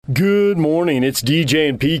Good morning. It's DJ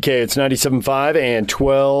and PK. It's 97.5 and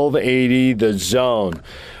 1280 The Zone.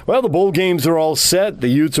 Well, the bowl games are all set. The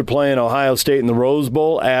Utes are playing Ohio State in the Rose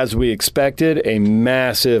Bowl as we expected. A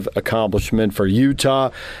massive accomplishment for Utah.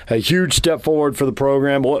 A huge step forward for the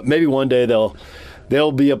program. Well, maybe one day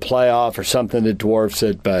there'll be a playoff or something that dwarfs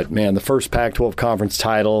it. But, man, the first Pac-12 conference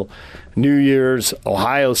title, New Year's,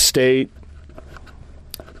 Ohio State.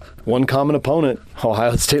 One common opponent.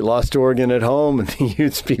 Ohio State lost to Oregon at home, and the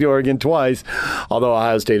Utes beat Oregon twice, although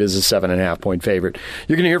Ohio State is a 7.5-point favorite.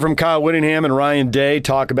 You're going to hear from Kyle Whittingham and Ryan Day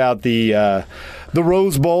talk about the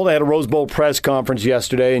Rose Bowl. They had a Rose Bowl press conference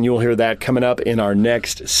yesterday, and you'll hear that coming up in our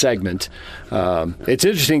next segment. It's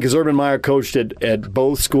interesting because Urban Meyer coached at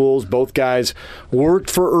both schools. Both guys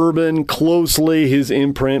worked for Urban closely. His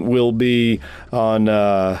imprint will be on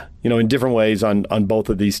in different ways on both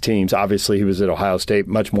of these teams. Obviously, he was at Ohio State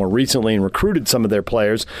much more recently and recruited some of their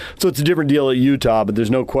players. So it's a different deal at Utah, but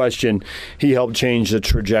there's no question he helped change the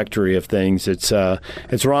trajectory of things. It's Ron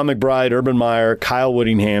McBride, Urban Meyer, Kyle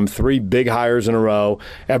Whittingham, three big hires in a row.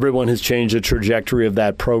 Everyone has changed the trajectory of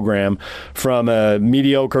that program from a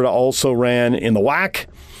mediocre to also ran in the WAC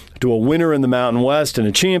to a winner in the Mountain West and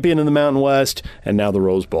a champion in the Mountain West, and now the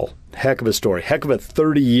Rose Bowl. Heck of a story. Heck of a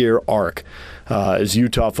 30-year arc as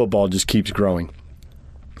Utah football just keeps growing.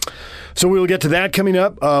 So we'll get to that coming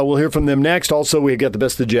up. We'll hear from them next. Also, we've got the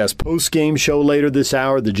Best of the Jazz post-game show later this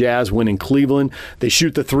hour. The Jazz win in Cleveland. They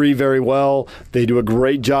shoot the three very well. They do a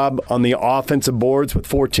great job on the offensive boards with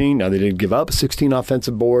 14. Now, they did give up 16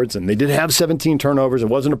 offensive boards, and they did have 17 turnovers. It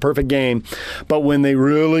wasn't a perfect game. But when they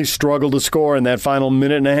really struggled to score in that final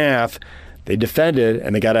minute and a half, they defended,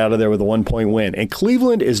 and they got out of there with a 1-point win. And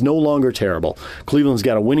Cleveland is no longer terrible. Cleveland's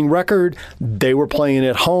got a winning record. They were playing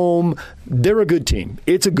at home. They're a good team.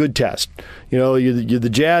 It's a good test. You're the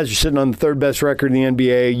Jazz. You're sitting on the third-best record in the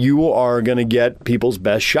NBA. You are going to get people's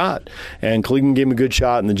best shot. And Cleveland gave them a good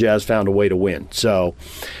shot, and the Jazz found a way to win. So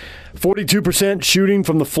 42% shooting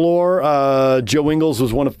from the floor. Joe Ingles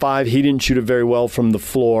was 1 of 5. He didn't shoot it very well from the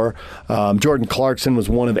floor. Jordan Clarkson was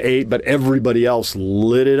 1 of 8, but everybody else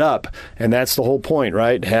lit it up. And that's the whole point,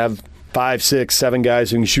 right? Have 5, 6, 7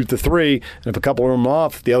 guys who can shoot the three, and if a couple of them are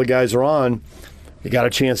off, the other guys are on, you got a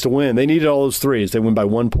chance to win. They needed all those threes. They win by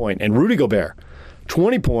 1 point. And Rudy Gobert,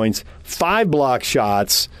 20 points, 5 block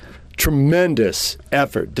shots. Tremendous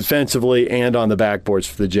effort defensively and on the backboards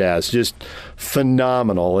for the Jazz. Just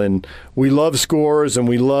phenomenal. And we love scores and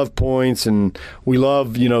we love points and we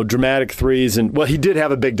love, dramatic threes. And, well, he did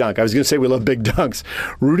have a big dunk. I was going to say we love big dunks.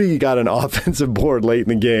 Rudy got an offensive board late in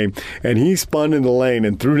the game, and he spun in the lane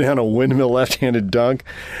and threw down a windmill left-handed dunk.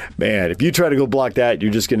 Man, if you try to go block that,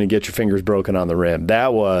 you're just going to get your fingers broken on the rim.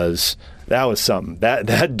 That was something.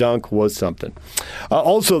 That dunk was something.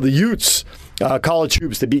 Also, the Utes. College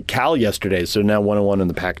hoops, they beat Cal yesterday, so now 1-1 in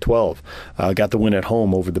the Pac-12. Got the win at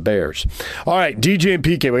home over the Bears. All right, DJ and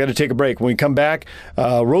PK, we got to take a break. When we come back,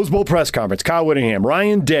 Rose Bowl press conference, Kyle Whittingham,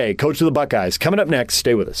 Ryan Day, coach of the Buckeyes, coming up next.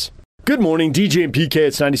 Stay with us. Good morning, DJ and PK.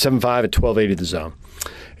 It's 97.5 at 1280 The Zone.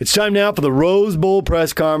 It's time now for the Rose Bowl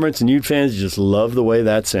press conference, and Ute fans just love the way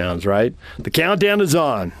that sounds, right? The countdown is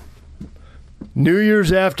on. New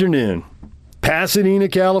Year's afternoon. Pasadena,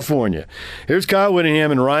 California. Here's Kyle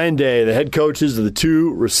Whittingham and Ryan Day, the head coaches of the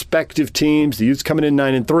two respective teams. The Utes coming in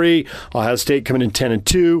 9-3, Ohio State coming in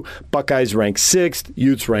 10-2, Buckeyes ranked 6th,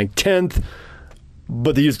 Utes ranked 10th,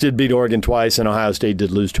 but the Utes did beat Oregon twice, and Ohio State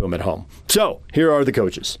did lose to them at home. So, here are the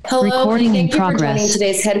coaches. Hello, thank you for joining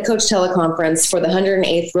today's head coach teleconference for the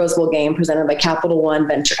 108th Rose Bowl game presented by Capital One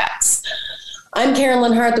Venture X. I'm Karen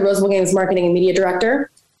Linhart, the Rose Bowl game's marketing and media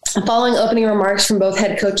director. Following opening remarks from both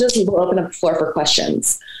head coaches, we will open up the floor for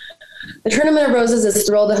questions. The Tournament of Roses is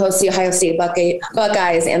thrilled to host the Ohio State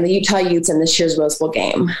Buckeyes and the Utah Utes in this year's Rose Bowl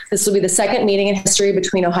game. This will be the second meeting in history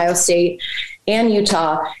between Ohio State and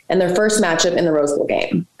Utah and their first matchup in the Rose Bowl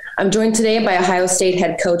game. I'm joined today by Ohio State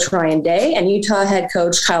head coach Ryan Day and Utah head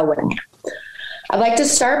coach Kyle Whittingham. I'd like to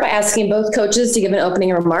start by asking both coaches to give an opening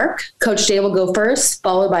remark. Coach Day will go first,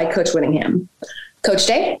 followed by Coach Whittingham. Coach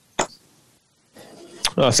Day?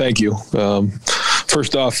 Thank you.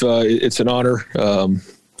 First off, it's an honor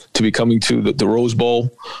to be coming to the Rose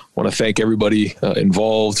Bowl. I want to thank everybody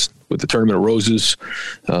involved with the Tournament of Roses,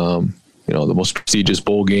 the most prestigious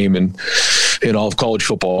bowl game in all of college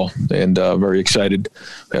football, and very excited.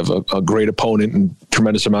 I have a great opponent and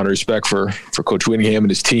tremendous amount of respect for Coach Whittingham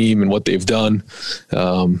and his team and what they've done.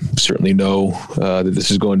 Certainly know that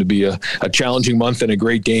this is going to be a challenging month and a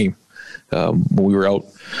great game. When we were out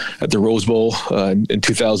at the Rose Bowl in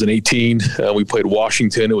 2018, we played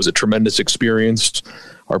Washington. It was a tremendous experience.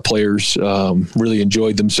 our players really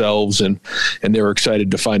enjoyed themselves, and they were excited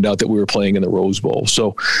to find out that we were playing in the Rose Bowl.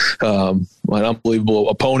 So an unbelievable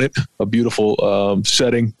opponent, a beautiful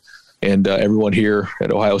setting, and everyone here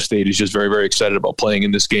at Ohio State is just very, very excited about playing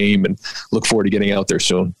in this game and look forward to getting out there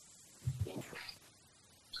soon.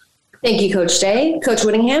 Thank you, Coach Day. Coach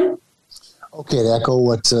Whittingham? Okay, to echo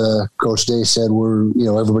what Coach Day said,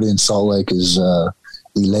 everybody in Salt Lake is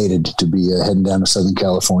elated to be heading down to Southern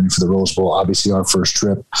California for the Rose Bowl. Obviously, our first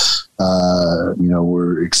trip.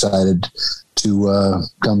 We're excited to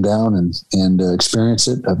come down and experience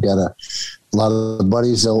it. I've got a lot of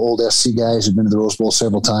buddies, old SC guys, who've been to the Rose Bowl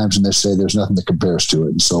several times, and they say there's nothing that compares to it.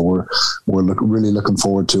 And so we're really looking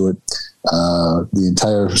forward to it. The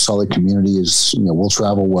entire Salt Lake community is, we'll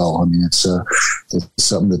travel well. I mean, it's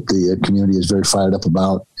something that the community is very fired up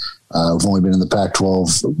about. We've only been in the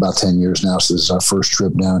Pac-12 about 10 years now, so this is our first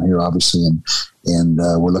trip down here, obviously, and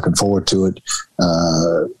we're looking forward to it.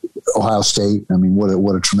 Ohio State, I mean, what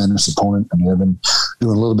a tremendous opponent. I mean, I've been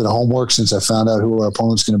doing a little bit of homework since I found out who our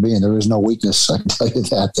opponent's going to be, and there is no weakness. I can tell you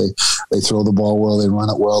that. They throw the ball well, they run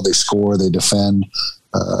it well, they score, they defend.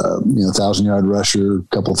 1,000-yard rusher, a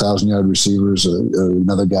couple 1,000-yard receivers,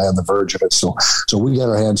 another guy on the verge of it. So we got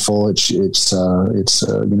our hands full. It's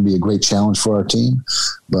going to be a great challenge for our team,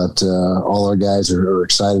 but all our guys are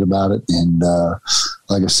excited about it. And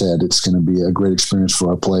like I said, it's going to be a great experience for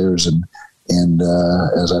our players. And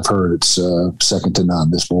as I've heard, it's second to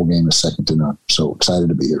none. This bowl game is second to none. So excited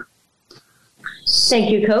to be here.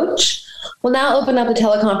 Thank you, Coach. We'll now open up the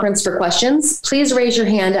teleconference for questions. Please raise your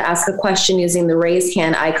hand to ask a question using the raise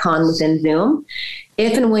hand icon within Zoom.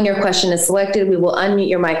 If and when your question is selected, we will unmute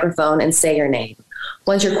your microphone and say your name.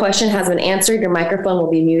 Once your question has been answered, your microphone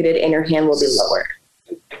will be muted and your hand will be lowered.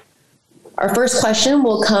 Our first question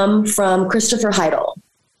will come from Christopher Heidel.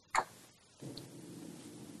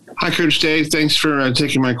 Hi, Coach Day. Thanks for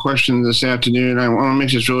taking my question this afternoon. I want to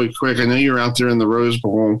make this really quick. I know you're out there in the Rose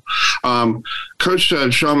Bowl. Coach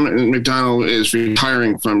Sean McDonald is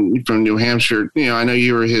retiring from New Hampshire. I know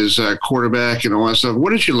you were his quarterback and all that stuff.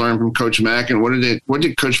 What did you learn from Coach Mack, and what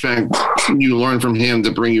did Coach Mack you learn from him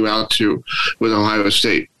to bring you out to with Ohio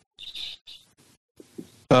State?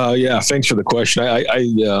 Thanks for the question.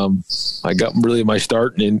 I got really my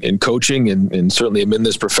start in coaching and certainly am in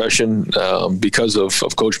this profession because of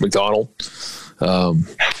Coach McDonald.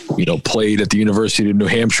 Played at the University of New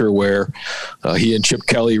Hampshire where he and Chip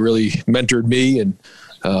Kelly really mentored me, and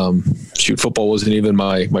football wasn't even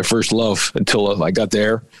my first love until I got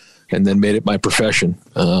there and then made it my profession.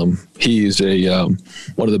 He is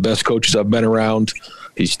one of the best coaches I've been around.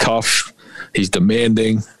 He's tough. He's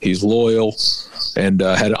demanding. He's loyal. And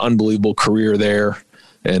had an unbelievable career there.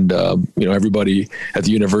 And, everybody at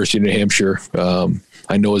the University of New Hampshire,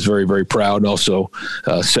 I know is very, very proud, and also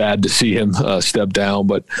sad to see him step down.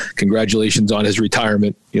 But congratulations on his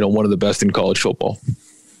retirement, one of the best in college football.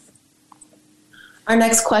 Our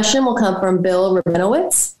next question will come from Bill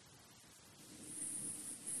Rabinowitz.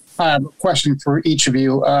 I have a question for each of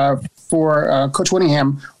you. For Coach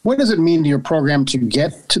Whittingham, what does it mean to your program to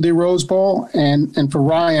get to the Rose Bowl? And for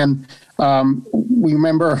Ryan, we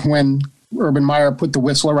remember when Urban Meyer put the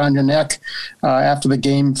whistle around your neck after the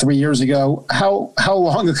game 3 years ago. How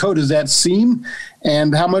long ago does that seem?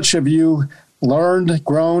 And how much have you learned,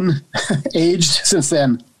 grown, aged since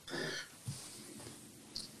then?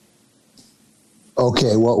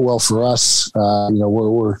 Okay, well, for us,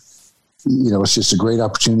 we're it's just a great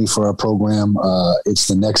opportunity for our program. It's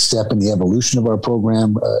the next step in the evolution of our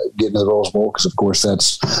program, getting to the Rose Bowl, because, of course,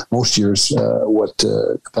 that's most years what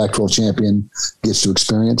the Pac-12 champion gets to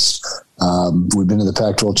experience. We've been to the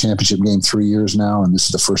Pac-12 championship game 3 years now, and this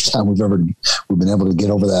is the first time we've been able to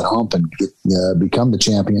get over that hump and become the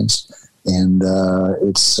champions. And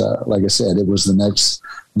it's like I said, it was the next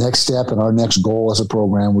step and our next goal as a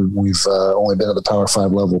program. We've only been at the Power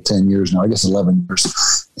 5 level 10 years now, I guess 11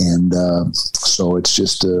 years. And so it's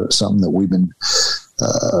just something that we've been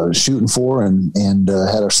shooting for and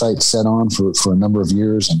had our sights set on for a number of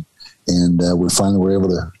years. And we finally were able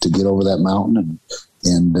to get over that mountain.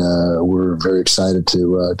 And we're very excited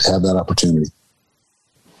to have that opportunity.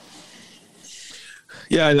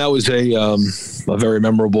 Yeah, and that was a very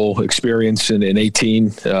memorable experience in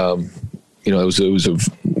 18. It was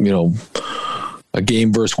a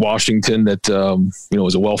game versus Washington that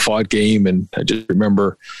was a well-fought game, and I just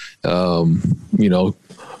remember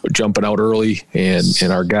jumping out early and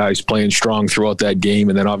our guys playing strong throughout that game,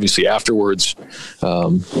 and then obviously afterwards,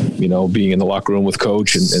 being in the locker room with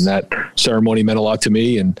Coach and that ceremony meant a lot to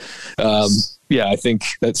me. And I think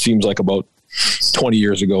that seems like about 20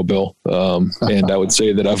 years ago, Bill. And I would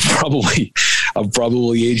say that I've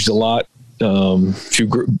probably aged a lot few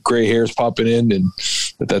gray hairs popping in, and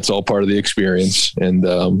that's all part of the experience. And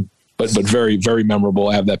but very, very memorable.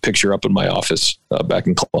 I have that picture up in my office back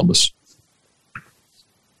in Columbus.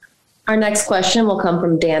 Our next question will come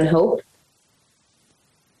from Dan Hope.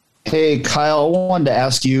 Hey, Kyle, I wanted to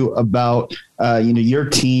ask you about, your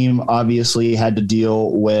team obviously had to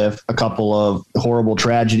deal with a couple of horrible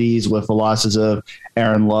tragedies with the losses of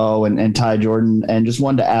Aaron Lowe and Ty Jordan, and just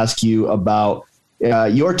wanted to ask you about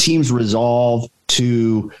your team's resolve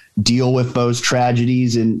to deal with those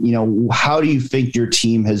tragedies. And, how do you think your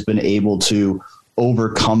team has been able to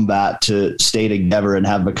overcome that, to stay together and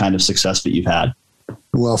have the kind of success that you've had?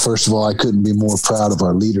 Well, first of all, I couldn't be more proud of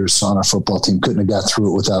our leaders on our football team. Couldn't have got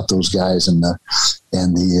through it without those guys and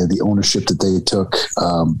the ownership that they took.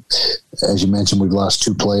 As you mentioned, we've lost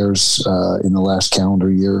 2 players in the last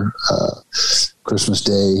calendar year. Christmas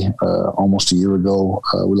Day, almost a year ago,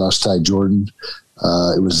 we lost Ty Jordan.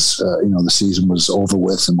 It was, the season was over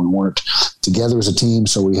with, and we weren't together as a team,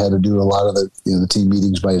 so we had to do a lot of the team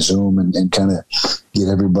meetings by Zoom and kind of get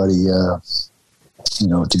everybody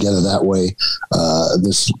together that way.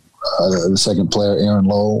 The second player, Aaron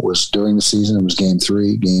Lowe, was during the season. It was game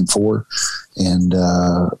 4. And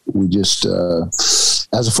we just,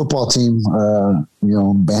 as a football team,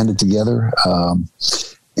 banded together.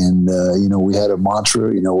 We had a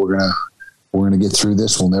mantra, we're going to get through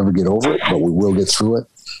this. We'll never get over it, but we will get through it.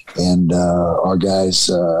 And our guys,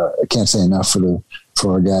 I can't say enough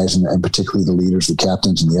for our guys, and particularly the leaders, the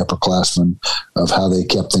captains, and the upperclassmen, of how they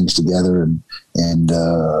kept things together, and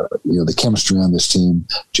the chemistry on this team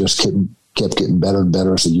just kept getting better and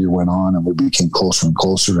better as the year went on, and we became closer and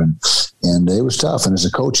closer, and it was tough. And as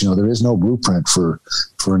a coach, there is no blueprint for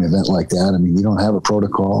an event like that. I mean, you don't have a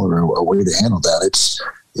protocol or a way to handle that.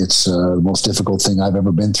 It's the most difficult thing I've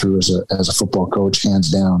ever been through as a football coach, hands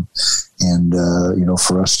down. And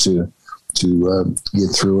for us to get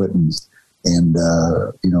through it and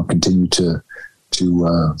continue to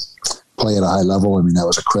play at a high level. I mean, that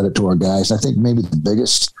was a credit to our guys. And I think maybe the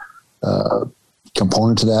biggest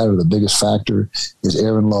component to that, or the biggest factor, is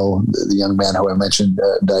Aaron Lowe, the young man who I mentioned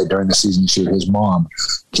died during the season this year. His mom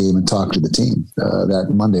came and talked to the team that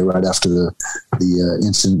Monday right after the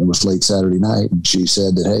incident. It was late Saturday night, and she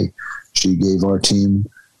said that, hey, she gave our team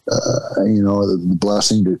the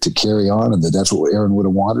blessing to carry on, and that's what Aaron would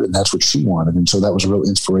have wanted, and that's what she wanted. And so that was a real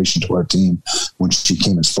inspiration to our team when she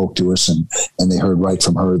came and spoke to us, and they heard right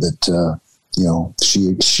from her that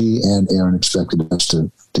she and Aaron expected us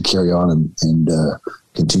to carry on and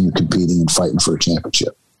continue competing and fighting for a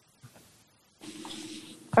championship.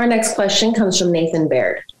 Our next question comes from Nathan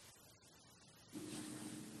Baird.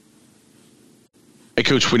 Hey,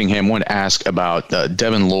 Coach Whittingham, I wanted to ask about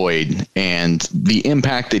Devin Lloyd and the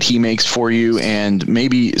impact that he makes for you, and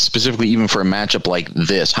maybe specifically even for a matchup like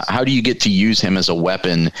this. How do you get to use him as a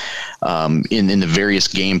weapon in the various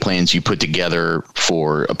game plans you put together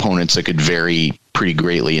for opponents that could vary pretty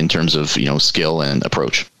greatly in terms of skill and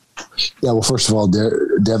approach? Yeah, well, first of all,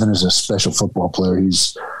 Devin is a special football player.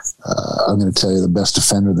 He's, I'm going to tell you, the best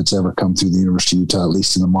defender that's ever come through the University of Utah, at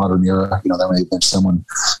least in the modern era. There may have been someone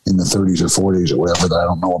in the 30s or 40s or whatever that I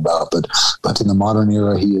don't know about, but in the modern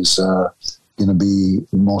era, he is going to be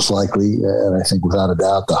most likely, and I think without a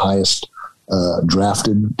doubt, the highest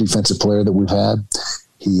drafted defensive player that we've had.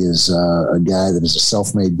 He is a guy that is a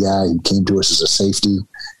self-made guy. He came to us as a safety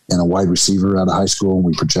and a wide receiver out of high school, and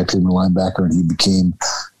we projected him a linebacker, and he became,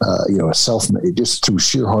 a self-made, just through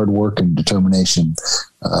sheer hard work and determination,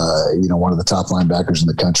 one of the top linebackers in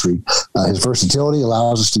the country. His versatility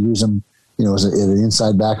allows us to use him, as an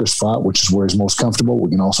inside backer spot, which is where he's most comfortable. We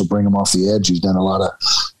can also bring him off the edge. He's done a lot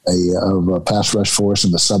of pass rush for us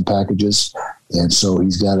in the sub packages. And so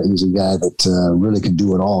he's a guy that really can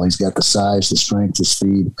do it all. He's got the size, the strength, the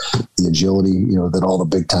speed, the agility, that all the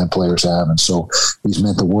big time players have. And so he's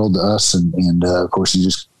meant the world to us. And of course, he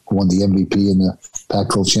just won the MVP in the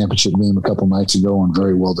Pac-12 championship game a couple nights ago, and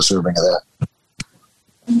very well deserving of that.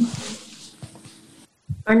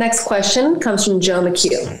 Our next question comes from Joe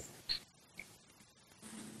McHugh.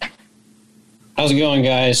 How's it going,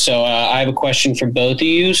 guys? So I have a question for both of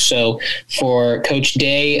you. So for Coach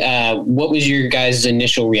Day, what was your guys'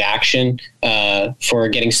 initial reaction for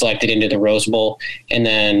getting selected into the Rose Bowl? And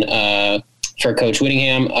then for Coach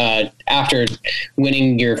Whittingham, after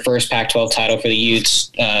winning your first Pac-12 title for the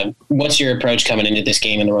Utes, what's your approach coming into this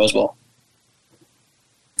game in the Rose Bowl?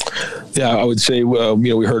 Yeah, I would say,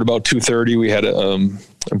 we heard about 2:30. We had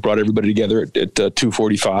brought everybody together at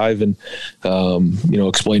 2:45 and,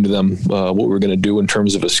 explained to them what we're going to do in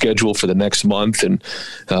terms of a schedule for the next month. And,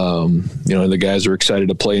 the guys are excited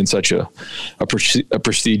to play in such a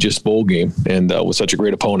prestigious bowl game and with such a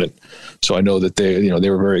great opponent. So I know that they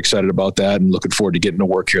were very excited about that and looking forward to getting to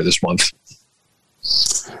work here this month.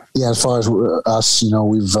 Yeah, as far as us,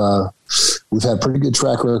 we've had a pretty good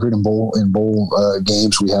track record in bowl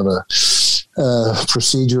games. We have a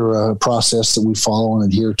procedure, process that we follow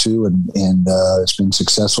and adhere to, and it's been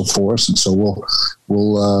successful for us. And so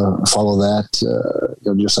we'll follow that,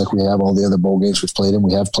 just like we have all the other bowl games we've played in.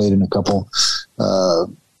 We have played in a couple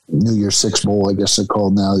New Year's Six Bowl, I guess they're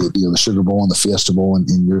called now, the Sugar Bowl and the Fiesta Bowl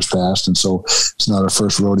in years past. And so it's not our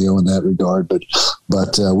first rodeo in that regard, but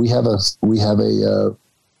we have a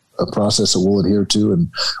process that we'll adhere to,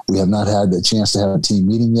 and we have not had the chance to have a team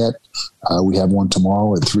meeting yet. We have one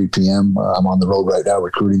tomorrow at 3 p.m. I'm on the road right now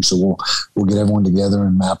recruiting, so we'll get everyone together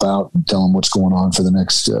and map out and tell them what's going on for the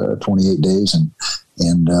next 28 days, and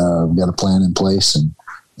we've got a plan in place,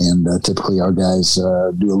 and typically our guys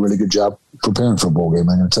do a really good job preparing for a bowl game.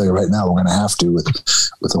 I'm going to tell you right now, we're going to have to,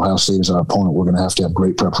 with Ohio State as our opponent, we're going to have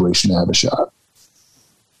great preparation to have a shot.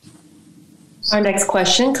 Our next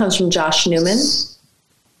question comes from Josh Newman.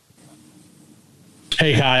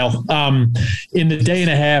 Hey, Kyle. In the day and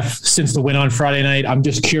a half since the win on Friday night, I'm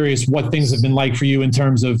just curious what things have been like for you in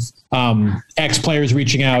terms of ex-players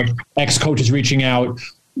reaching out, ex-coaches reaching out.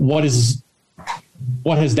 What has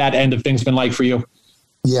that end of things been like for you?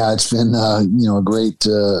 Yeah, it's been, a great,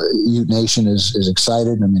 Ute Nation is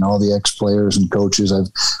excited. I mean, all the ex-players and coaches,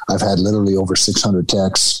 I've had literally over 600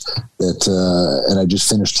 texts that, and I just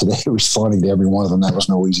finished today responding to every one of them. That was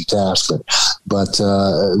no easy task, but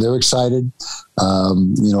they're excited.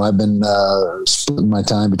 I've been splitting my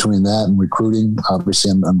time between that and recruiting.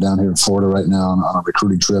 Obviously I'm down here in Florida right now on a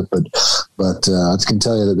recruiting trip, but I can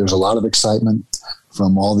tell you that there's a lot of excitement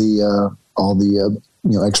from all the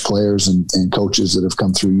ex-players and coaches that have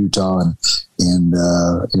come through Utah, and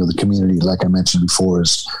the community, like I mentioned before,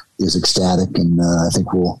 is ecstatic, and I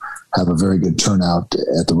think we'll have a very good turnout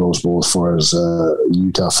at the Rose Bowl as far as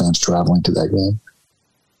Utah fans traveling to that game.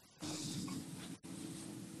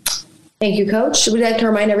 Thank you, Coach. We'd like to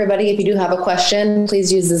remind everybody, if you do have a question,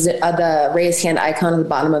 please use the raise hand icon at the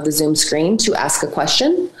bottom of the Zoom screen to ask a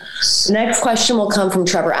question. The next question will come from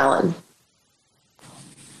Trevor Allen.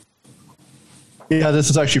 Yeah,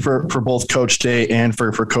 this is actually for both Coach Day and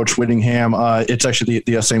for Coach Whittingham. It's actually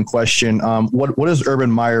the same question. What has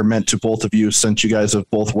Urban Meyer meant to both of you since you guys have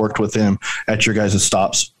both worked with him at your guys'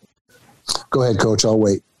 stops? Go ahead, Coach. I'll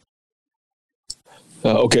wait.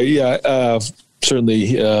 Okay. Yeah.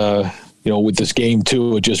 Certainly, with this game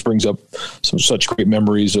too, it just brings up such great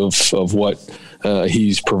memories of what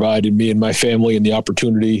he's provided me and my family and the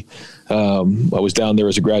opportunity. I was down there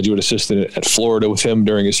as a graduate assistant at Florida with him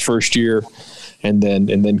during his first year, and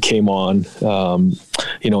then came on,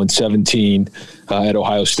 in 17 at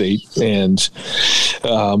Ohio State, and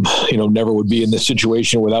never would be in this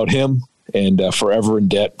situation without him. And forever in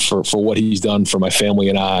debt for what he's done for my family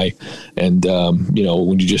and I. And,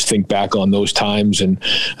 when you just think back on those times and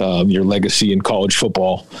your legacy in college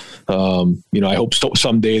football, I hope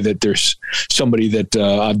someday that there's somebody that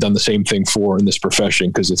I've done the same thing for in this profession,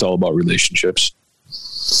 because it's all about relationships.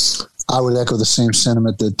 I would echo the same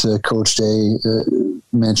sentiment that Coach Day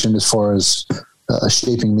mentioned as far as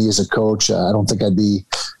shaping me as a coach. I don't think I'd be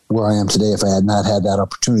where I am today if I had not had that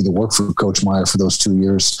opportunity to work for Coach Meyer for those 2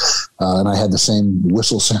 years. And I had the same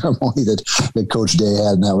whistle ceremony that Coach Day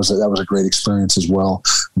had, and that was a great experience as well.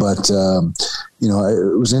 But,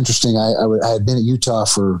 it was interesting. I had been at Utah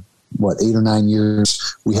for 8 or 9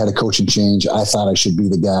 years. We had a coaching change. I thought I should be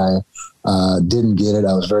the guy. Didn't get it.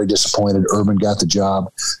 I was very disappointed. Urban got the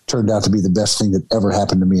job. Turned out to be the best thing that ever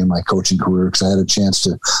happened to me in my coaching career, because I had a chance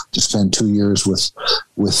to spend 2 years with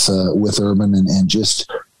Urban and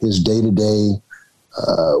just his day-to-day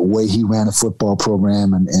way he ran a football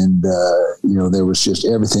program, and there was just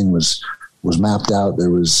everything was mapped out.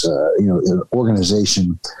 There was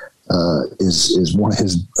organization is one of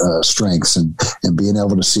his strengths, and being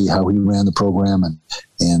able to see how he ran the program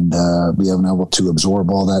and being able to absorb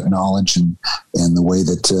all that knowledge and the way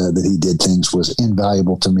that he did things was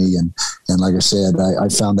invaluable to me. And like I said, I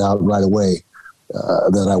found out right away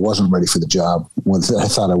that I wasn't ready for the job. I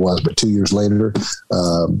thought I was, but 2 years later,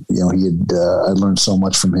 I learned so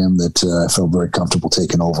much from him that I felt very comfortable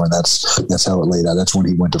taking over, and that's how it laid out. That's when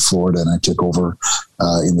he went to Florida, and I took over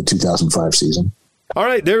in the 2005 season. All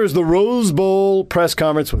right, there's the Rose Bowl press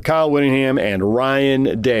conference with Kyle Whittingham and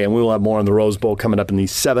Ryan Day, and we will have more on the Rose Bowl coming up in the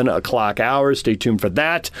 7 o'clock hour. Stay tuned for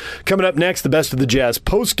that. Coming up next, the Best of the Jazz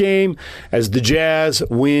postgame as the Jazz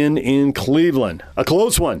win in Cleveland. A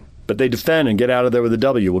close one, but they defend and get out of there with a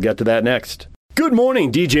W. We'll get to that next. Good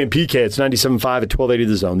morning, DJ and PK. It's 97.5 at 1280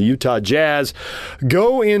 The Zone. The Utah Jazz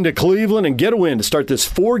go into Cleveland and get a win to start this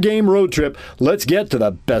 4-game road trip. Let's get to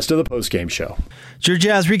the Best of the postgame show. It's your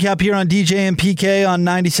Jazz recap here on DJ and PK on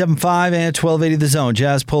 97.5 and 1280 The Zone.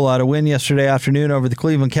 Jazz pull out a win yesterday afternoon over the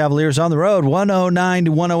Cleveland Cavaliers on the road,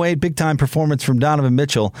 109-108. Big-time performance from Donovan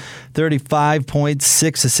Mitchell. 35 points,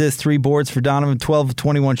 6 assists, 3 boards for Donovan, 12 of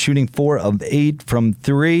 21 shooting, 4 of 8 from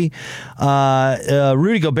 3.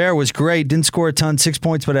 Rudy Gobert was great. Didn't score a ton, 6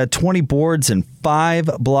 points, but had 20 boards and 5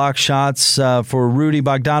 block shots for Rudy.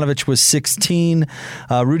 Bogdanovich was 16.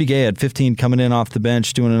 Rudy Gay had 15 coming in off the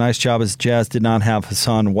bench, doing a nice job as the Jazz did not have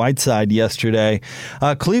Hassan Whiteside yesterday.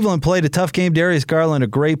 Cleveland played a tough game. Darius Garland, a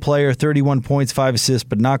great player, 31 points, 5 assists,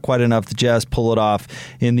 but not quite enough. The Jazz pull it off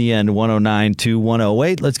in the end,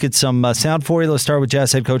 109-108. Let's get some sound for you. Let's start with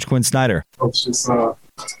Jazz head coach Quinn Snyder. Coach,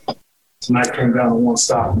 tonight came down to one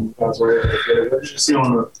stop, and you guys were able to get it. What did you see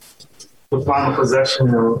on the final possession,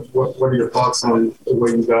 and what are your thoughts on the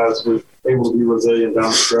way you guys were able to be resilient down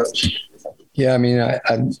the stretch? Yeah, I mean,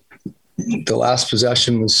 the last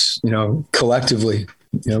possession was, collectively,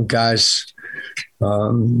 guys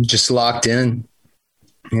just locked in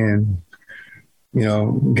and,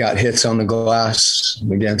 got hits on the glass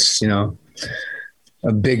against,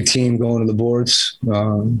 a big team going to the boards. It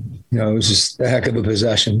was just a heck of a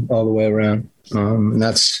possession all the way around.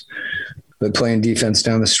 But playing defense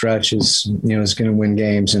down the stretch is going to win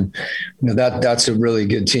games. And, that's a really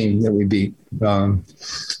good team that we beat.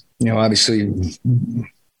 Obviously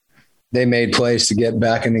they made plays to get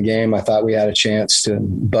back in the game. I thought we had a chance to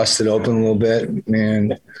bust it open a little bit,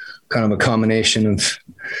 and kind of a combination of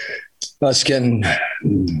us getting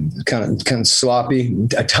kind of sloppy,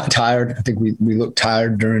 tired. I think we looked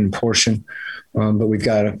tired during the portion, but we've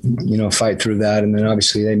got to, fight through that. And then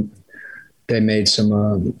obviously they made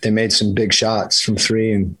some big shots from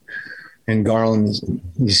 3, and Garland,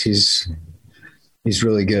 he's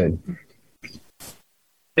really good.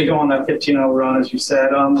 They go on that 15-0 run, as you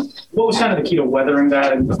said. What was kind of the key to weathering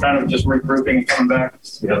that and kind of just regrouping and coming back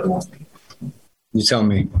to the other one? You tell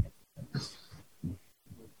me.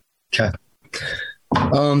 Okay.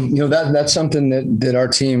 That's something that our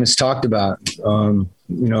team has talked about. I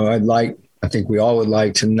think we all would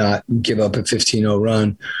like to not give up a 15-0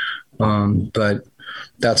 run. But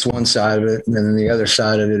that's one side of it. And then the other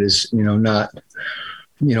side of it is, not,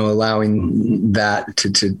 allowing that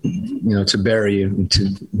to bury you, to,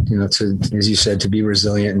 as you said, to be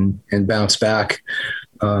resilient and bounce back.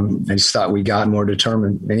 I just thought we got more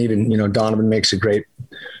determined. And even, Donovan makes a great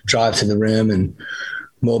drive to the rim and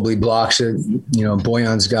Mobley blocks it.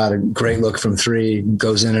 Bojan's got a great look from 3,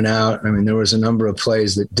 goes in and out. I mean, there was a number of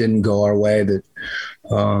plays that didn't go our way that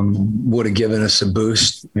would have given us a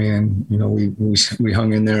boost. And, we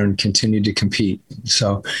hung in there and continued to compete.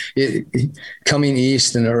 So coming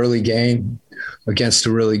east in an early game against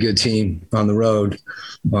a really good team on the road,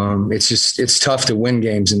 it's tough to win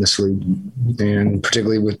games in this league. And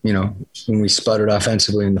particularly with, when we sputtered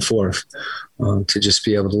offensively in the 4th, to just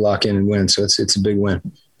be able to lock in and win. So it's a big win.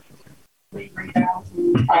 3 rebounds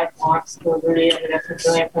and 5 blocks for Rudy. I mean, that's a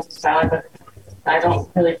really impressive style, but I don't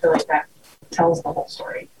really feel like that tells the whole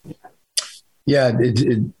story. Yeah,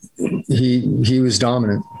 he was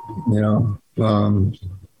dominant.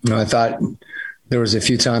 I thought there was a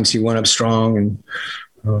few times he went up strong, and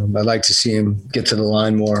I'd like to see him get to the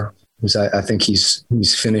line more, because I think he's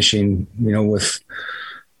finishing, with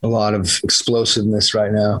a lot of explosiveness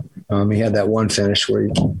right now. He had that one finish where he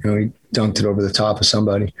dunked it over the top of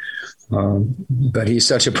somebody. But he's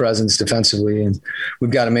such a presence defensively, and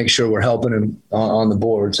we've got to make sure we're helping him on the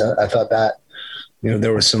boards. I thought that,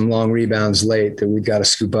 there were some long rebounds late that we've got to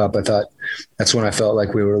scoop up. I thought that's when I felt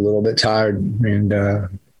like we were a little bit tired. And,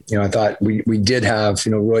 I thought we did have,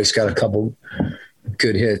 Royce got a couple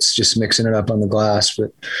good hits, just mixing it up on the glass.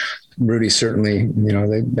 But Rudy certainly,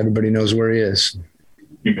 everybody knows where he is.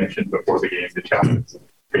 You mentioned before the game the challenge of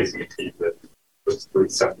facing a team that was 3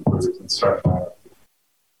 7-footers and start,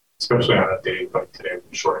 especially on a day like today with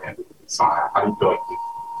shorthanded. So how do you feel like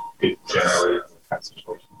you did generally in that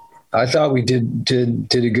situation? I thought we did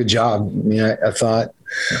a good job. I mean, I thought,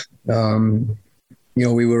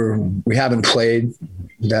 we haven't played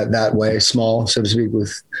that way, small, so to speak,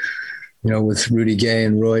 with Rudy Gay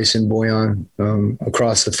and Royce and Bojan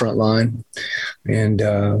across the front line.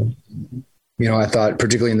 And, I thought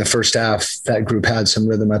particularly in the first half, that group had some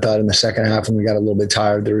rhythm. I thought in the second half, when we got a little bit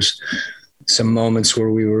tired, there was some moments where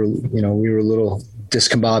we were a little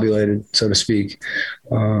discombobulated, so to speak.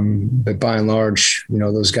 But by and large,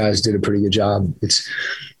 those guys did a pretty good job. It's,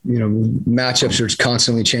 matchups are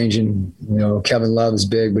constantly changing. Kevin Love is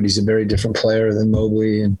big, but he's a very different player than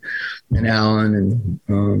Mobley and Allen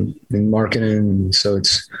and Markkanen. And so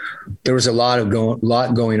there was a lot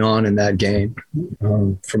going on in that game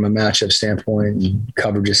from a matchup standpoint and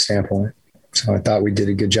coverages standpoint. So I thought we did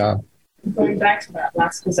a good job. Going back to that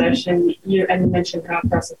last possession, you mentioned how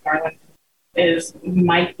impressive Garland is,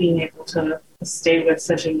 Mike being able to stay with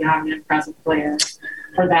such a young and present player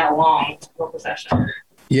for that long for possession.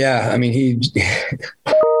 Yeah, I mean, he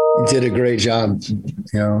did a great job.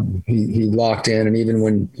 He locked in, and even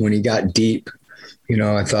when he got deep,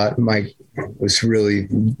 I thought Mike was really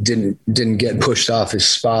didn't get pushed off his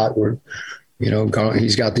spot. Where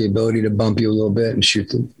he's got the ability to bump you a little bit and shoot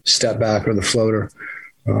the step back or the floater.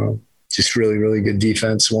 Just really, really good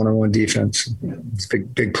defense, one-on-one defense. It's a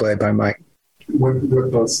big play by Mike. With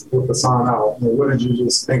the sign out, what did you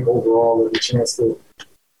just think overall of the chance to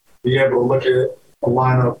be able to look at a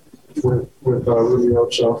lineup with Rudy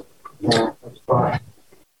Ocho at the spot?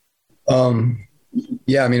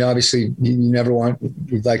 Yeah, I mean, obviously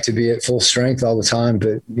you'd like to be at full strength all the time,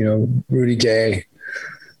 but Rudy Gay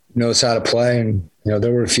knows how to play, and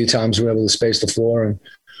there were a few times we were able to space the floor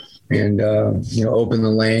and open the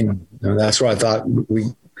lane. That's where I thought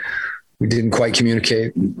we didn't quite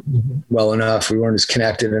communicate well enough. We weren't as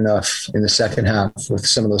connected enough in the second half with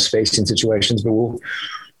some of those spacing situations, but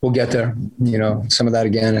we'll get there. Some of that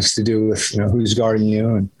again has to do with who's guarding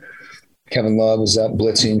you, and Kevin Love was up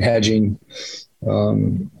blitzing, hedging.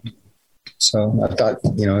 So I thought,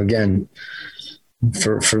 again,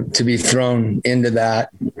 for to be thrown into that,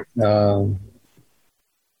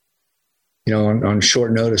 on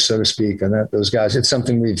short notice, so to speak, and those guys, it's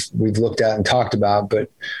something we've looked at and talked about,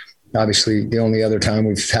 but obviously the only other time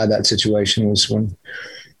we've had that situation was when,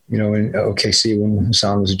 in OKC when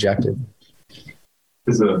Hassan was ejected.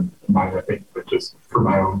 This is a minor thing, but just for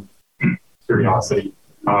my own curiosity,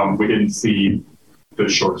 we didn't see the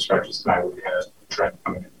short stretches tonight where we had Trent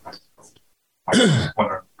coming in. I was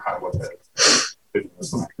wondering kind of what that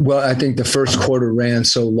was like. Well, I think the first quarter ran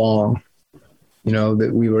so long,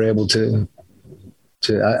 that we were able to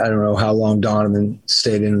I don't know how long Donovan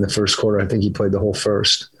stayed in the first quarter. I think he played the whole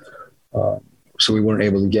first. So we weren't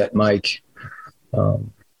able to get Mike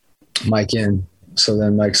in. So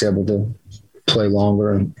then Mike's able to play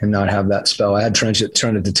longer and not have that spell. I had Trent at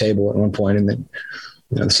the table at one point, and then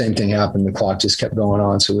the same thing happened. The clock just kept going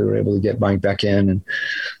on, so we were able to get Mike back in.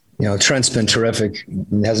 And Trent's been terrific.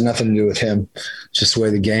 It has nothing to do with him, just the way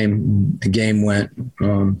the game went.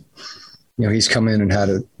 He's come in and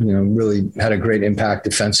really had a great impact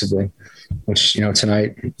defensively, which,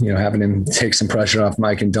 tonight, having him take some pressure off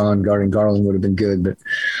Mike and Don guarding Garland would have been good, but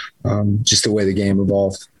just the way the game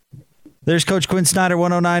evolved. There's Coach Quinn Snyder,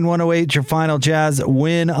 109-108, your final Jazz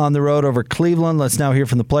win on the road over Cleveland. Let's now hear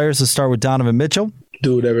from the players. Let's start with Donovan Mitchell.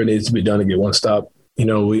 Do whatever needs to be done to get one stop. They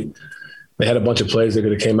had a bunch of plays they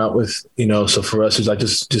could have came out with, so for us, it's like,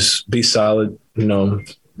 just be solid.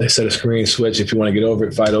 They set a screen switch. If you want to get over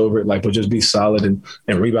it, fight over it. But just be solid and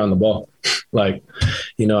rebound the ball. I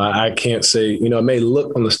can't say, it may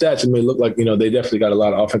look on the stats, it may look like, they definitely got a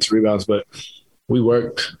lot of offensive rebounds, but we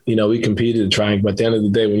worked, we competed and trying. But at the end of the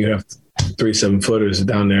day, when you have 3 7-footers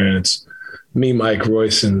down there and it's me, Mike,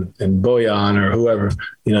 Royce, and Bojan or whoever,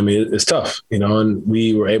 it's tough, and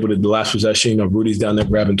we were able to, the last possession, Rudy's down there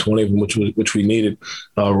grabbing 20 of them, which we needed.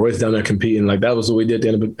 Royce down there competing. That was what we did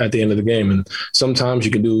at the end of the game. And sometimes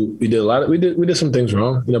we did some things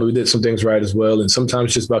wrong, but we did some things right as well. And sometimes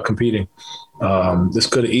it's just about competing. This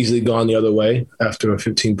could have easily gone the other way after a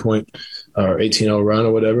 15-point or 18-0 run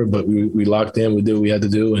or whatever, but we locked in, we did what we had to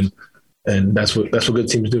do. And that's what good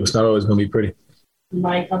teams do. It's not always going to be pretty.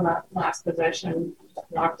 Mike on that last possession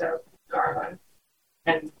knocked out Garland,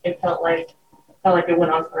 and it felt like it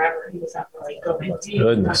went on forever. He was having to go in deep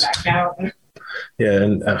and come back out. Yeah,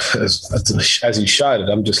 and as he shot it,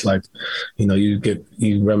 I'm just like,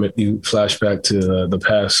 you flash back to the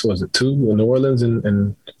past. Was it 2 in New Orleans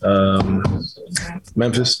and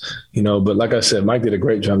Memphis? But like I said, Mike did a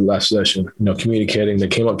great job the last session. Communicating. They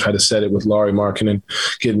came up, tried to set it with Lauri Markkanen,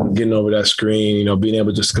 getting over that screen. Being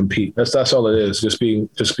able to just compete. That's all it is. Just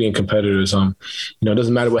being competitors. It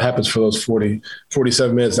doesn't matter what happens for those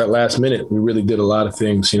 47 minutes. That last minute, we really did a lot of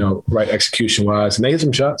things. Right execution wise, and they hit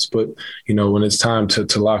some shots, but when it's time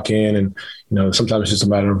to lock in, and sometimes it's just a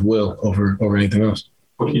matter of will over anything else.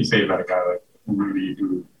 What can you say about a guy like Rudy,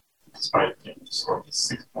 who, despite scoring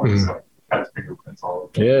 6 points, has fingerprints all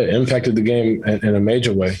over. Yeah, impacted the game in a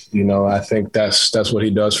major way. I think that's what he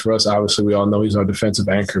does for us. Obviously, we all know he's our defensive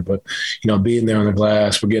anchor, but, being there on the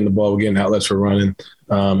glass, we're getting the ball, we're getting outlets, we're running.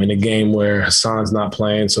 In a game where Hassan's not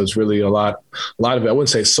playing, so it's really a lot of it. I wouldn't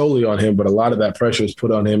say solely on him, but a lot of that pressure is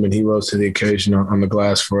put on him, and he rose to the occasion on the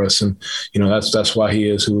glass for us. And that's why he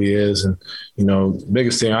is who he is. And the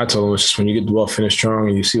biggest thing I told him was just when you get the ball finished strong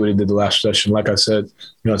and you see what he did the last possession. Like I said,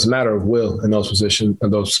 it's a matter of will in those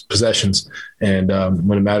possessions. And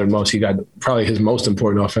when it mattered most, he got probably his most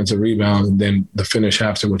important offensive rebound, and then the finish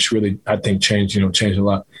after, which really I think changed a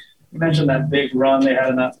lot. You mentioned that big run they had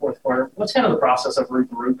in that fourth quarter. What's kind of the process of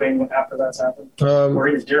regrouping after that's happened, or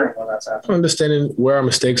even during when that's happened? Understanding where our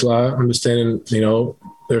mistakes lie, understanding, there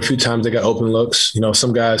are a few times they got open looks.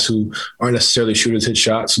 Some guys who aren't necessarily shooters hit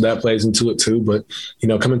shots, so that plays into it too. But,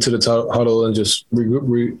 coming to the huddle and just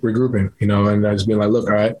regrouping, and just being like, look,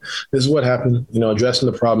 all right, this is what happened, addressing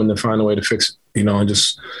the problem and then find a way to fix it, and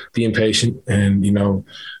just being patient. And,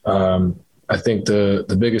 I think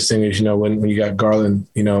the biggest thing is, when you got Garland,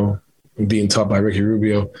 being taught by Ricky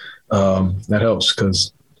Rubio, that helps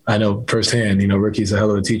because I know firsthand, Ricky's a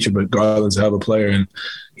hell of a teacher, but Garland's a hell of a player. And,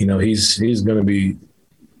 he's going to be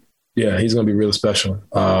really special.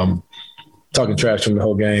 Talking trash from the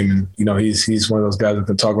whole game. And, he's one of those guys that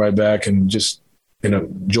can talk right back and just,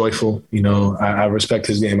 joyful. I respect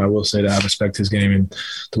his game. I will say that I respect his game and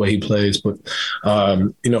the way he plays. But,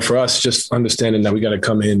 for us, just understanding that we got to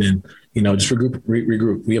come in and, just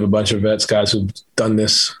regroup. We have a bunch of vets, guys who've done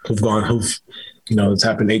this, it's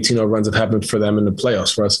happened. 18-0 runs have happened for them in the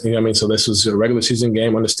playoffs for us. So this was a regular season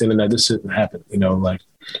game, understanding that this didn't happen. Like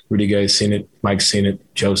Rudy Gay's seen it, Mike's seen it,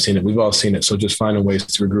 Joe's seen it. We've all seen it. So just finding ways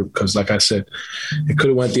to regroup because, like I said, it could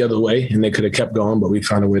have went the other way and they could have kept going, but we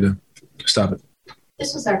found a way to stop it.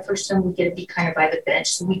 This was our first time we get to be kind of by the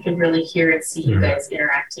bench, so we could really hear and see you guys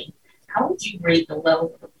interacting. How would you rate the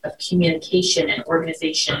level of communication and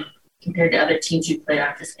organization compared to other teams you played on?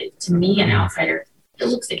 Because to me, an outsider, it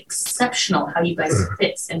looks exceptional how you guys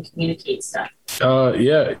fix and communicate stuff.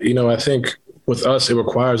 I think with us, it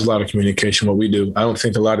requires a lot of communication, what we do. I don't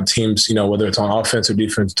think a lot of teams, whether it's on offense or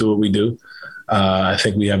defense, do what we do. I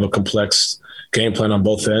think we have a complex game plan on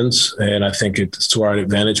both ends, and I think it's to our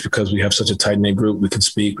advantage because we have such a tight-knit group. We can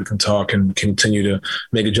speak, we can talk, and continue to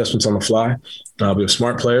make adjustments on the fly. We have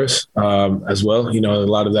smart players as well. A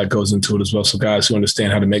lot of that goes into it as well. So guys who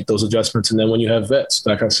understand how to make those adjustments. And then when you have vets,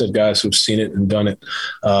 like I said, guys who've seen it and done it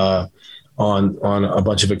on a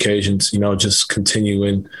bunch of occasions, just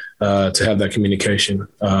continuing to have that communication.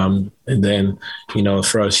 And then,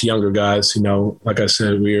 for us younger guys, like I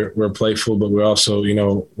said, we're playful, but we're also,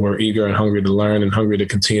 we're eager and hungry to learn and hungry to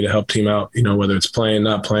continue to help team out, whether it's playing,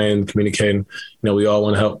 not playing, communicating, we all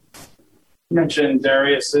want to help. You mentioned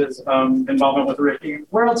Darius's involvement with Ricky.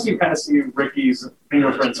 Where else do you kind of see Ricky's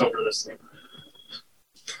fingerprints over this thing?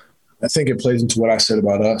 I think it plays into what I said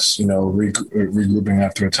about us, regrouping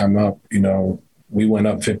after a timeout. We went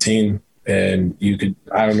up 15 and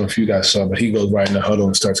I don't know if you guys saw, but he goes right in the huddle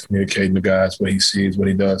and starts communicating to guys what he sees, what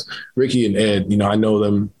he does. Ricky and Ed, I know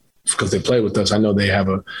them because they play with us. I know they have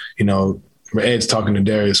Ed's talking to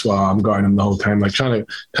Darius while I'm guarding him the whole time, like trying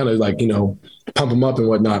to kind of pump him up and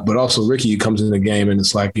whatnot. But also Ricky comes in the game and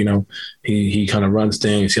it's like, he kind of runs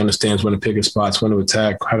things. He understands when to pick his spots, when to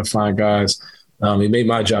attack, how to find guys. He made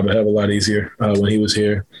my job a hell of a lot easier when he was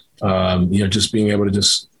here. Just being able to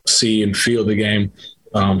just see and feel the game.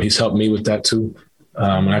 He's helped me with that too.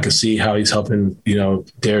 And I can see how he's helping,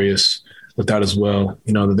 Darius with that as well.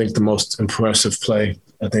 I think the most impressive play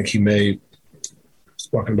I think he made,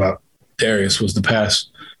 talking about Darius, was the pass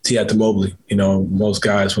he had to Mobley. Most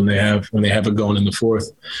guys, when they have it going in the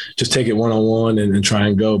fourth, just take it one-on-one and try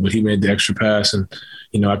and go. But he made the extra pass. And,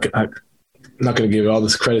 I'm not going to give all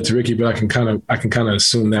this credit to Ricky, but I can kind of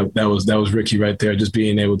assume that was Ricky right there, just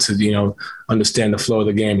being able to, understand the flow of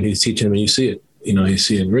the game. And he's teaching him, and you see it. You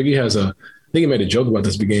see it. Ricky I think he made a joke about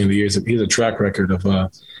this beginning of the year. He has a track record of,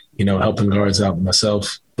 helping guards out,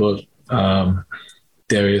 myself, but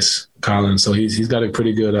Darius, Colin. So he's got a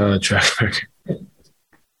pretty good track record.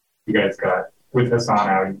 You guys got, with Hassan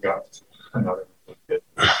out, you got another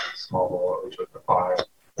small ball, which was the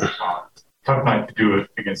 5. Tough night to do it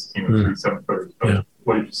against a team of 3 7-footers, but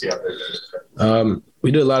what did you see out there?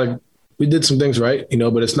 We did some things right,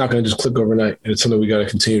 but it's not going to just click overnight. It's something we got to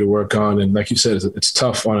continue to work on. And like you said, it's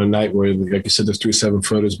tough on a night where, like you said, there's 3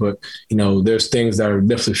 7-footers, but there's things that are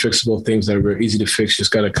definitely fixable, things that are very easy to fix.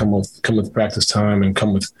 Just got to come with practice time and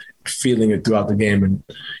come with feeling it throughout the game. And,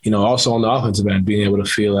 also on the offensive end, being able to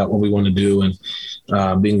feel out what we want to do and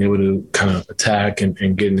being able to kind of attack and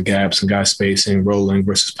get in the gaps and guy spacing, rolling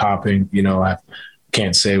versus popping.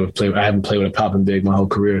 can't say I haven't played with a popping big my whole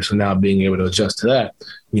career. So now being able to adjust to that,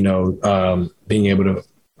 being able to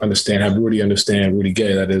have Rudy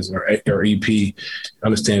Gay, that is, our EP,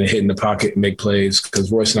 understand hitting the pocket and make plays,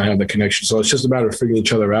 because Royce and I have the connection. So it's just a matter of figuring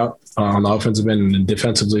each other out on the offensive end, and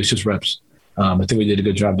defensively it's just reps. I think we did a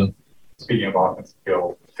good job, though. Speaking of offensive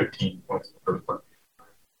skill, 15 points in the first part.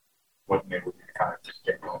 What enabled you to kind of just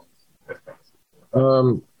get going?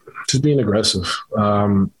 Just being aggressive.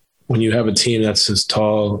 When you have a team that's as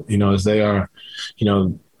tall, as they are,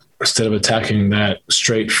 instead of attacking that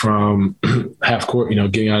straight from half court,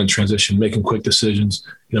 getting out in transition, making quick decisions,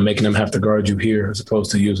 making them have to guard you here as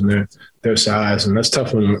opposed to using their size. And that's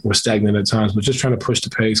tough when we're stagnant at times, but just trying to push the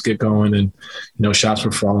pace, get going, and, shots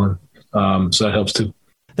were falling. So that helps too.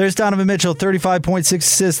 There's Donovan Mitchell, 35.6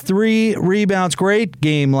 assists, 3 rebounds. Great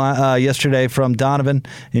game yesterday from Donovan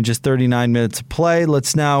in just 39 minutes of play.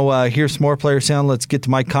 Let's now hear some more player sound. Let's get to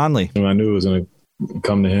Mike Conley. I knew it was going to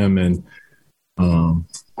come to him, and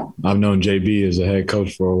I've known JB as a head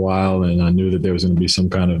coach for a while, and I knew that there was going to be some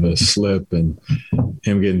kind of a slip and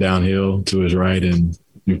him getting downhill to his right, and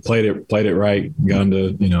we played it right, got him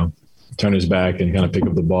to turn his back and kind of pick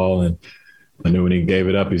up the ball, and I knew when he gave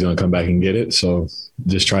it up, he's going to come back and get it. So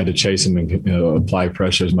just tried to chase him and apply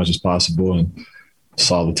pressure as much as possible, and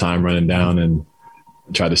saw the time running down and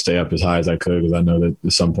tried to stay up as high as I could, because I know that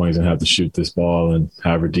at some point he's going to have to shoot this ball, and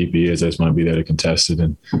however deep he is, I just want to be there to contest it.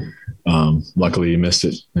 And luckily he missed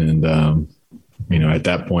it. And, at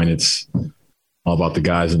that point it's all about the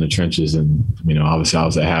guys in the trenches. And, obviously I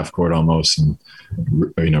was at half court almost, and,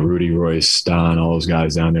 Rudy, Royce, Don, all those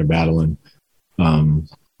guys down there battling.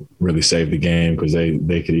 Really saved the game, because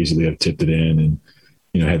they could easily have tipped it in,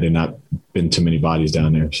 and had there not been too many bodies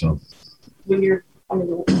down there. So when you're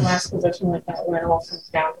the last possession like that, when it all comes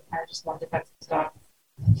down to kind of just one defensive stop,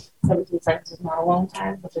 17 seconds is not a long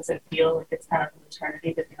time, but does it feel like it's kind of an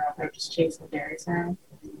eternity that you're out there just chasing Darius around?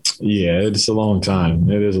 Yeah, it's a long time.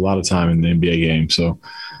 It is a lot of time in the NBA game. So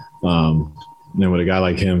with a guy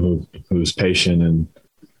like him who's patient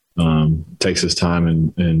and takes his time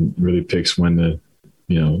and really picks when the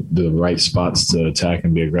right spots to attack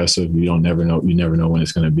and be aggressive. You never know when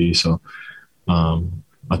it's going to be. So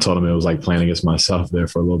I told him it was like playing against myself there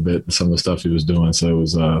for a little bit, some of the stuff he was doing.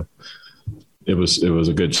 So it was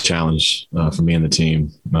a good challenge for me and the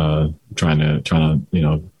team, trying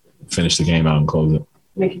to finish the game out and close it.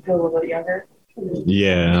 Make you feel a little bit younger?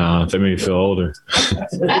 Yeah, that made me feel older.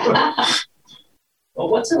 Well,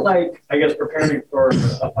 what's it like, I guess, preparing for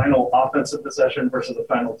a final offensive possession versus a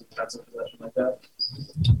final defensive possession like that?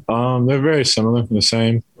 They're very similar, the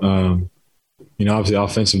same. Obviously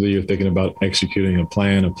offensively, you're thinking about executing a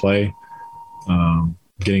plan, a play,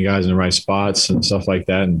 getting guys in the right spots and stuff like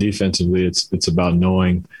that. And defensively, it's about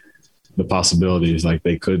knowing the possibilities. Like,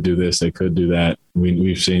 they could do this, they could do that.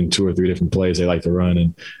 We've seen 2 or 3 different plays they like to run,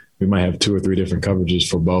 and we might have 2 or 3 different coverages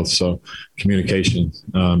for both. So communication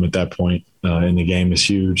at that point in the game is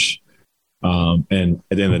huge. And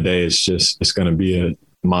at the end of the day, it's going to be a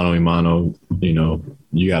mano-a-mano,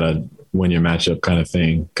 you got to win your matchup kind of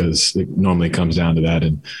thing, because it normally comes down to that.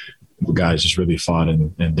 And the guys just really fought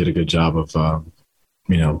and did a good job of,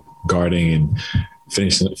 guarding and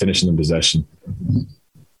finishing the possession.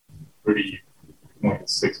 Rudy went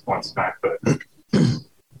 6 points back, but 20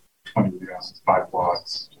 rebounds, 5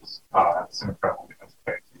 blocks, some incredible defensive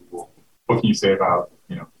play. What can you say about,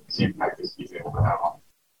 the impact that he's able to have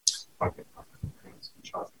on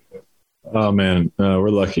shots? Oh man, we're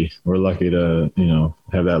lucky. We're lucky to,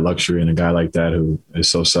 have that luxury, and a guy like that who is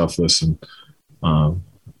so selfless. And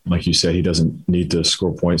like you said, he doesn't need to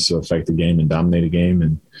score points to affect the game and dominate a game.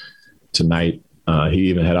 And tonight, he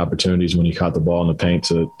even had opportunities when he caught the ball in the paint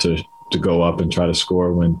to go up and try to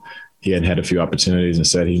score when he hadn't had a few opportunities.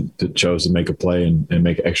 Instead, he chose to make a play and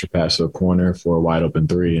make an extra pass to a corner for a wide open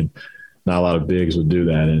 3. And not a lot of bigs would do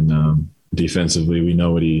that. And defensively, we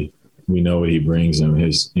know what he brings, and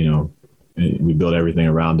we build everything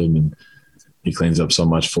around him, and he cleans up so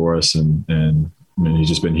much for us, and he's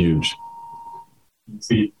just been huge.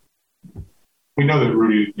 See, we know that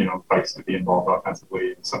Rudy, likes to be involved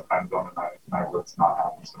offensively, and sometimes on a night where it's not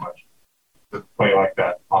happening so much. To play like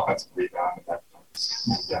that offensive rebound and that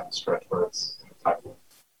down the stretch where it's type of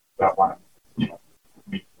that one,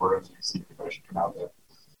 meet words, you see the motion come out there.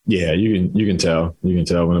 Yeah, you can tell. You can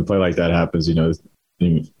tell when a play like that happens. A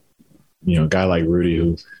guy like Rudy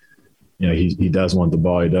who, he does want the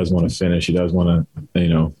ball. He does want to finish. He does want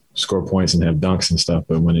to, score points and have dunks and stuff.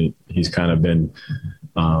 But when he's kind of been,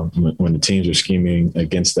 when the teams are scheming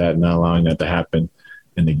against that and not allowing that to happen,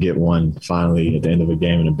 and to get one finally at the end of a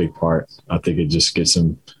game in a big part, I think it just gets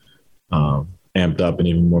him amped up and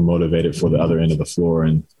even more motivated for the other end of the floor.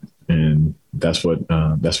 And that's what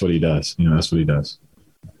he does. That's what he does.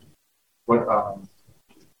 What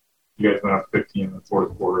you guys went up 15 in the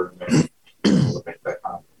fourth quarter, and then make that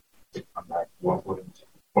come back. What went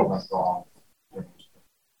wrong?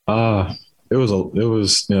 It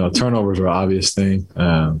was turnovers were an obvious thing.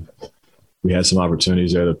 We had some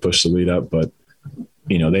opportunities there to push the lead up, but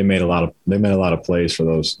they made a lot of plays for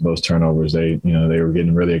those turnovers. They were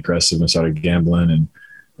getting really aggressive and started gambling,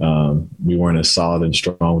 and we weren't as solid and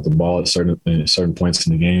strong with the ball at certain points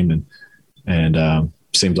in the game. And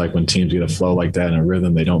seems like when teams get a flow like that and a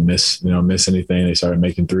rhythm, they don't miss anything. They started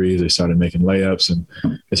making threes, they started making layups, and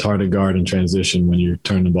it's hard to guard in transition when you're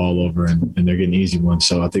turning the ball over and they're getting easy ones.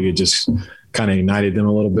 So I think it just kind of ignited them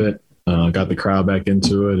a little bit, got the crowd back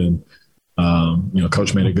into it, and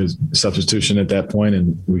Coach made a good substitution at that point,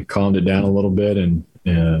 and we calmed it down a little bit, and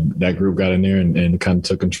that group got in there and kind of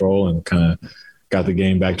took control and kind of got the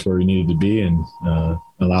game back to where we needed to be and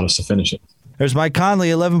allowed us to finish it. There's Mike Conley,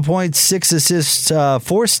 11 points, 6 assists,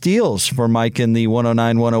 4 steals for Mike in the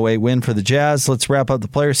 109-108 win for the Jazz. Let's wrap up the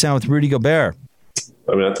player sound with Rudy Gobert.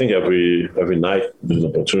 I think every night there's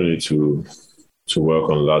an opportunity to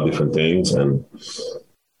work on a lot of different things, and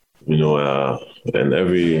we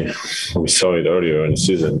saw it earlier in the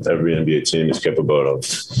season. Every NBA team is capable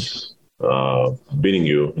of beating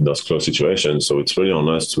you in those close situations. So it's really on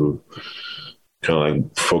us to kind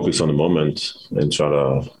of focus on the moment and try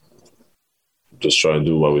to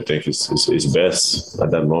do what we think is best at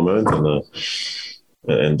that moment.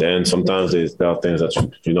 And then sometimes there are things that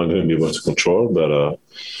you're not going to be able to control, but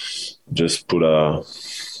just put all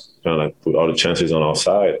the chances on our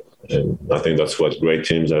side. And I think that's what great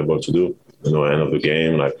teams are able to do. End of the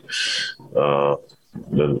game,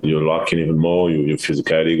 then you're locking even more. Your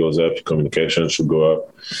physicality goes up. Your communication should go up.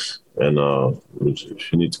 And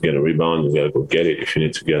if you need to get a rebound, you got to go get it. If you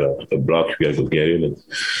need to get a block, you got to go get it. And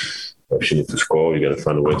if you need to score, you got to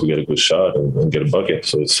find a way to get a good shot and get a bucket.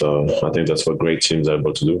 So it's I think that's what great teams are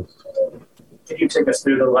able to do. Could you take us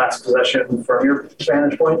through the last possession from your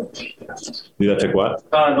vantage point? Did I take what?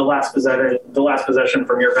 The last possession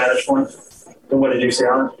from your vantage point. And what did you see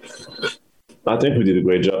on it? I think we did a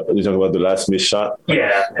great job. You talk about the last missed shot?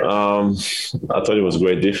 Yeah. I thought it was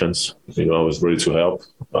great defense. I was ready to help.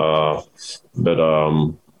 But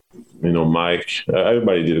Mike,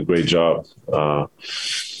 everybody did a great job. Garland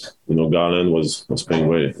was playing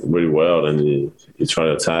really, really well, and he tried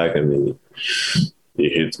to attack, and he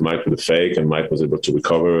hit Mike with a fake, and Mike was able to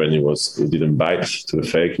recover, and he didn't bite to the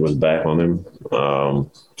fake. He was back on him.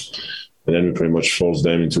 And then we pretty much forced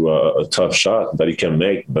them into a tough shot that he can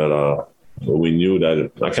make. But we knew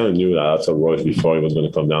that – I kind of knew that after Royce before he was going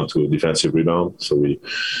to come down to a defensive rebound. So we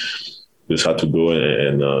just had to go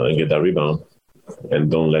and get that rebound and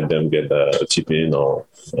don't let them get a tip in or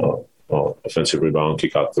offensive rebound,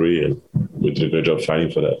 kick out three. And we did a good job fighting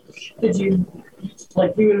for that. Did you –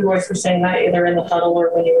 you and Royce were saying that either in the huddle or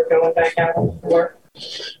when you were going back out on the floor?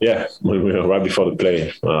 Yeah, when we were right before the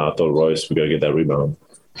play, I told Royce we got to get that rebound.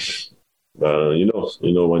 When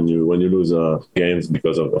you lose games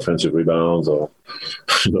because of offensive rebounds or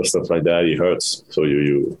stuff like that, it hurts. So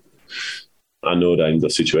I know that in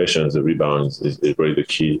those situations, the rebound is really the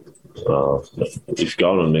key. If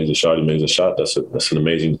Garland makes a shot, he makes a shot. That's an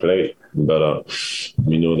amazing play. But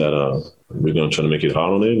we know that we're going to try to make it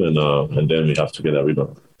hard on him, and then we have to get that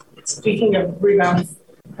rebound. Speaking of rebounds,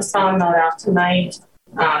 Hassan not out tonight.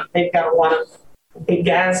 They've got a lot of big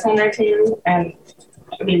guys on their team, and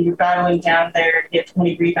you're battling down there to get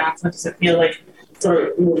 20 rebounds. What does it feel like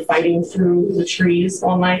sort of you were fighting through the trees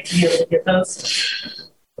all night to be able to get those?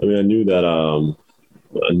 I knew that,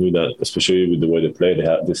 especially with the way they play,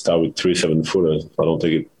 they start with 3 7-footers. I don't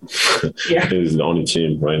think it is the only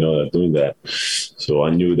team right now that's doing that. So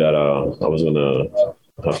I knew that I was going to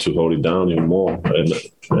have to hold it down even more. And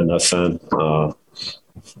Hassan's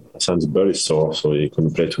body sore, so he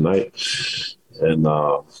couldn't play tonight. And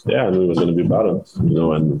I knew it was going to be battle,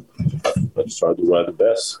 and I just tried to do the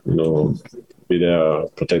best, be there,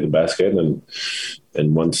 protect the basket, and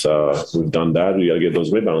once we've done that, we got to get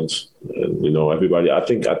those rebounds. And, everybody, I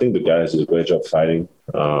think the guys did a great job fighting.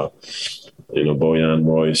 Bojan,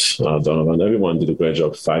 Royce, Donovan, everyone did a great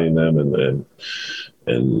job fighting them and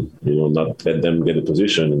not let them get a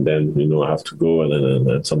position, and then I have to go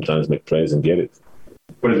and sometimes make plays and get it.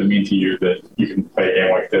 What does it mean to you that you can play a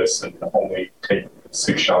game like this and only take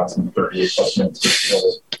 6 shots in 38 plus minutes to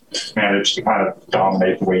still manage to kind of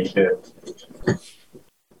dominate the way you did?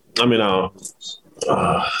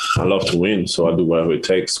 I love to win, so I do whatever it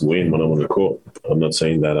takes to win when I'm on the court. I'm not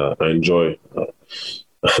saying that I enjoy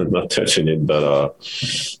not touching it, but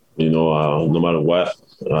no matter what,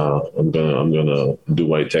 I'm gonna do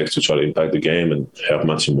what it takes to try to impact the game and help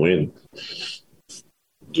my team win.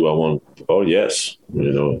 Do I want? Oh yes.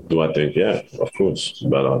 Do I think? Yeah, of course.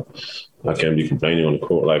 But I can't be complaining on the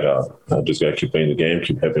court. Like I just gotta keep playing the game,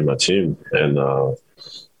 keep helping my team, and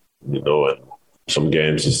and some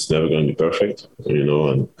games it's never gonna be perfect.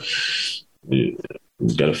 And you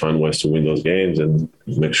gotta find ways to win those games and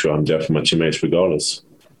make sure I'm there for my teammates regardless.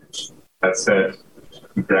 That said,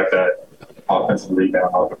 you grab that offensive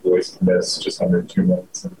rebound off of Royce miss just under 2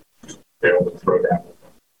 minutes and they're able to throw down.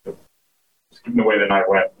 Given the way the night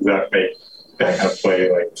went, does that make that kind of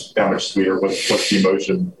play like that much sweeter? What's the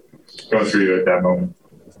emotion going through you at that moment?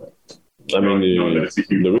 I mean,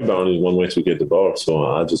 the rebound is one way to get the ball, so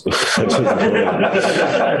I just go.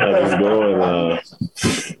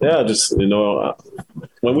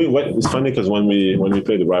 When we went, it's funny because when we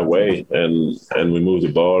play the right way and we move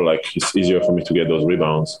the ball, like it's easier for me to get those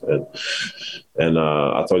rebounds. And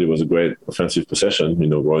I thought it was a great offensive possession.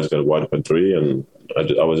 Royce got a wide open three, and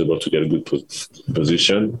I was able to get a good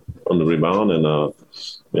position on the rebound,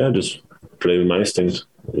 and just play with my instinct.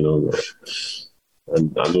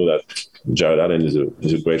 And I know that Jared Allen is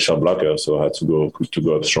a great shot blocker, so I had to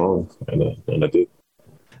go up strong, and I did.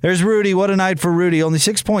 There's Rudy. What a night for Rudy. Only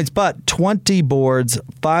 6 points, but 20 boards,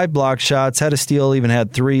 5 block shots, had a steal, even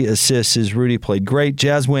had 3 assists as Rudy played great.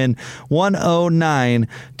 Jazz win 109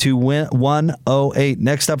 to 108.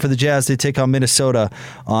 Next up for the Jazz, they take on Minnesota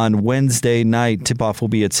on Wednesday night. Tip-off will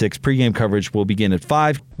be at 6. Pre-game coverage will begin at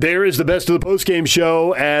 5. There is the best of the postgame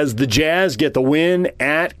show as the Jazz get the win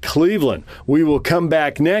at Cleveland. We will come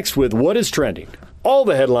back next with what is trending. All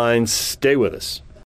the headlines. Stay with us.